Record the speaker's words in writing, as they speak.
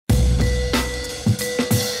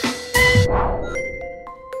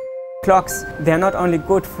Clocks, they're not only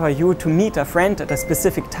good for you to meet a friend at a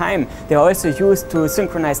specific time, they're also used to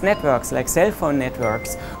synchronize networks like cell phone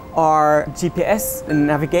networks, or GPS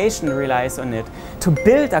navigation relies on it. To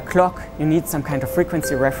build a clock, you need some kind of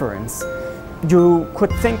frequency reference. You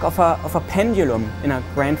could think of a pendulum in a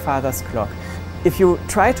grandfather's clock. If you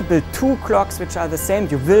try to build two clocks which are the same,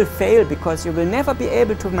 you will fail because you will never be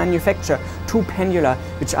able to manufacture two pendula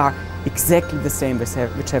which are exactly the same,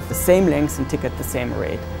 which have the same length and tick at the same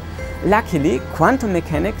rate. Luckily, quantum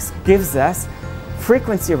mechanics gives us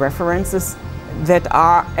frequency references that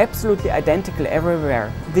are absolutely identical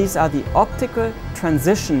everywhere. These are the optical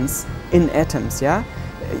transitions in atoms, yeah?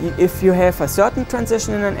 If you have a certain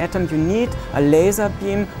transition in an atom, you need a laser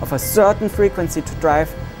beam of a certain frequency to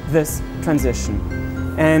drive this transition.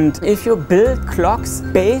 And if you build clocks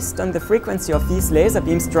based on the frequency of these laser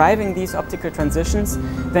beams driving these optical transitions,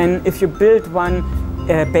 then if you build one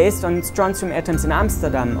based on strontium atoms in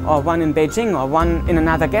Amsterdam, or one in Beijing, or one in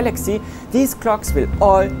another galaxy, these clocks will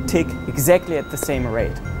all tick exactly at the same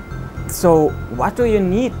rate. So what do you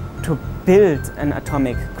need to build an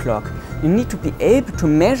atomic clock? You need to be able to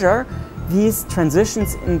measure these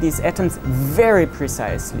transitions in these atoms very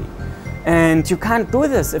precisely. And you can't do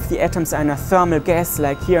this if the atoms are in a thermal gas,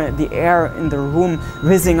 like here the air in the room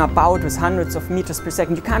whizzing about with hundreds of meters per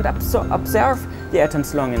second. You can't observe the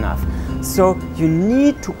atoms long enough. So you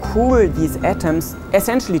need to cool these atoms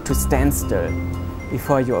essentially to standstill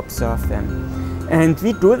before you observe them. And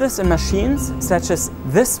we do this in machines such as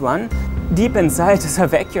this one. Deep inside is a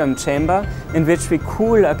vacuum chamber in which we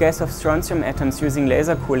cool a gas of strontium atoms using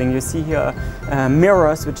laser cooling. You see here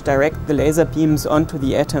mirrors which direct the laser beams onto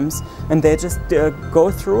the atoms, and they just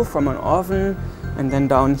go through from an oven, and then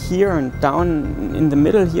down here and down in the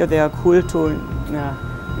middle here they are cooled to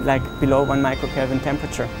like below 1 microkelvin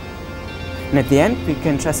temperature. And at the end we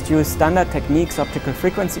can just use standard techniques, optical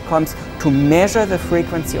frequency comps, to measure the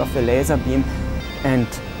frequency of the laser beam and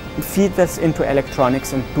feed this into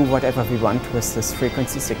electronics and do whatever we want with this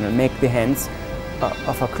frequency signal, make the hands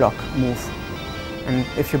of a clock move. And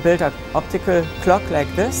if you build an optical clock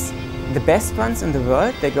like this, the best ones in the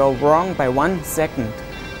world, they go wrong by 1 second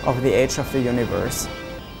of the age of the universe.